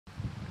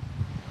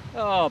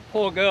Oh,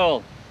 poor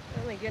girl.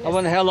 Oh my goodness. I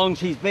wonder how long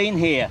she's been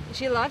here. Is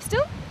she alive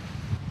still?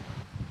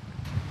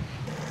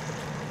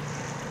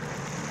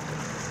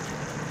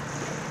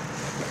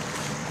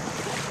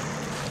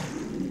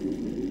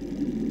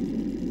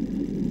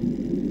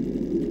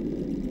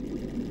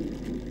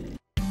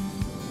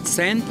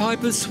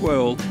 Sandpipers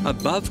swirl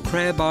above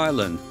Crab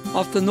Island,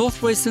 off the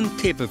northwestern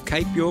tip of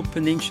Cape York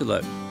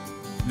Peninsula.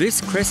 This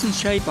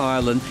crescent-shaped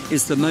island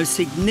is the most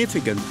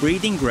significant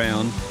breeding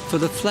ground for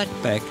the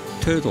flatback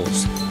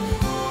turtles.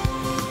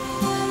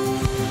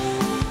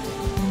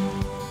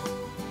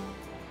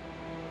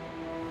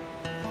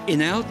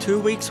 In our 2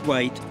 weeks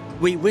wait,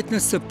 we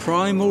witness the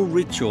primal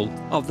ritual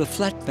of the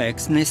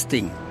flatbacks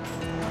nesting.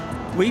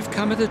 We've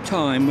come at a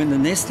time when the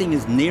nesting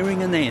is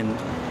nearing an end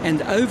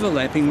and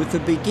overlapping with the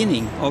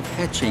beginning of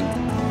hatching.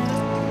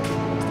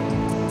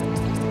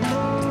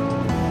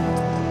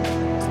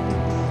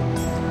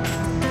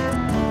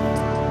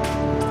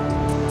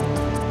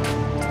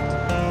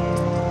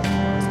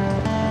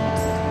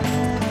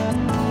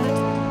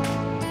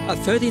 A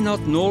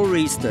 30-knot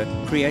nor'easter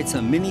creates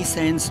a mini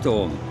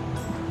sandstorm.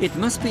 It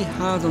must be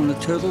hard on the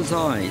turtles'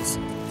 eyes.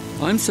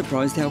 I'm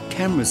surprised our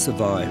cameras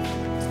survived.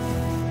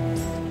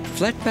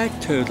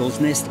 Flatback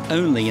turtles nest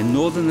only in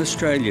northern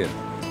Australia.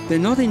 They're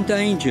not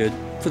endangered,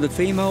 for the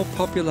female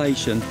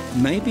population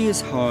may be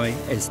as high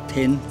as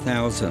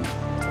 10,000.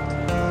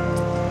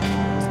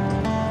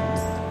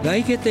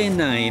 They get their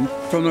name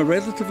from a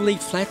relatively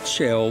flat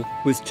shell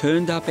with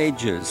turned up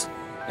edges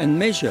and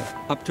measure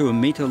up to 1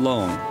 metre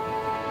long.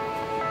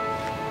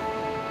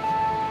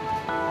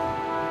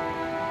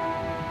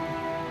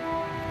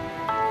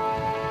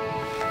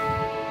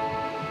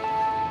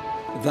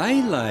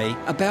 They lay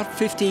about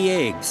 50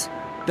 eggs.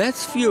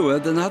 That's fewer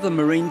than other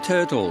marine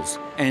turtles,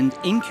 and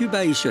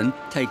incubation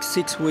takes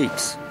 6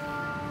 weeks.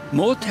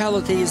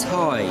 Mortality is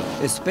high,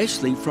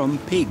 especially from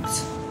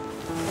pigs.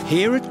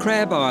 Here at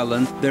Crab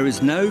Island, there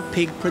is no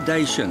pig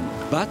predation,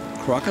 but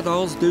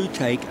crocodiles do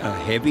take a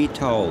heavy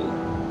toll.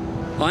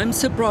 I'm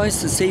surprised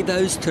to see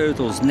those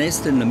turtles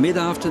nest in the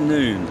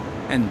mid-afternoon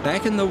and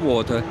back in the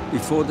water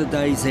before the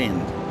day's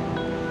end.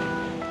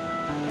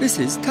 This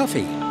is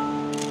Tuffy.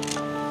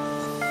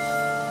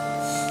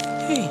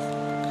 Hey.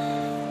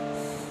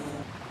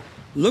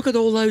 Look at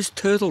all those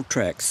turtle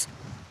tracks.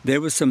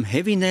 There was some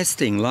heavy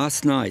nesting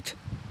last night.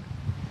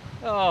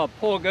 Oh,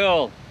 poor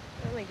girl.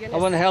 Oh my goodness. I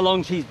wonder how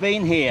long she's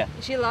been here.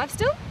 Is she alive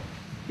still?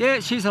 Yeah,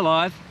 she's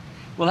alive.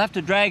 We'll have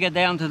to drag her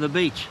down to the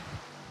beach.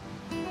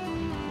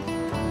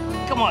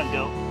 Come on,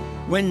 girl.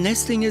 When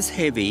nesting is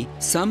heavy,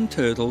 some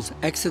turtles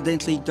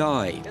accidentally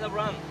die. Gonna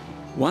run.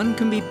 One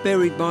can be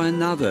buried by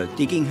another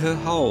digging her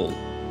hole,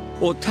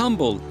 or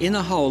tumble in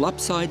a hole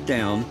upside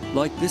down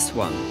like this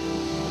one.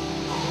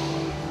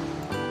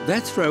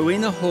 That's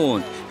Rowena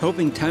Horn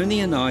helping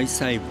Tony and I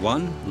save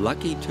one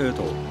lucky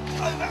turtle.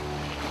 Over.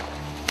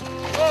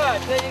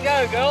 Alright, there you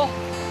go, girl.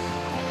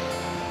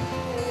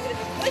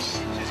 Push.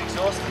 She's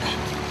exhausted.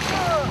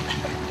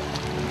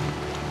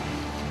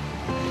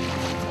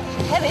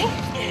 Heavy?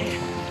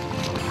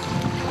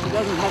 She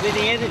doesn't have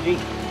any energy.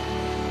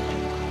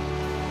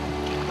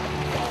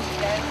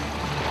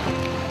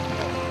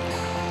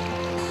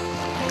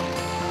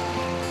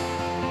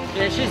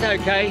 Yeah, she's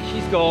okay.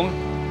 She's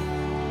gone.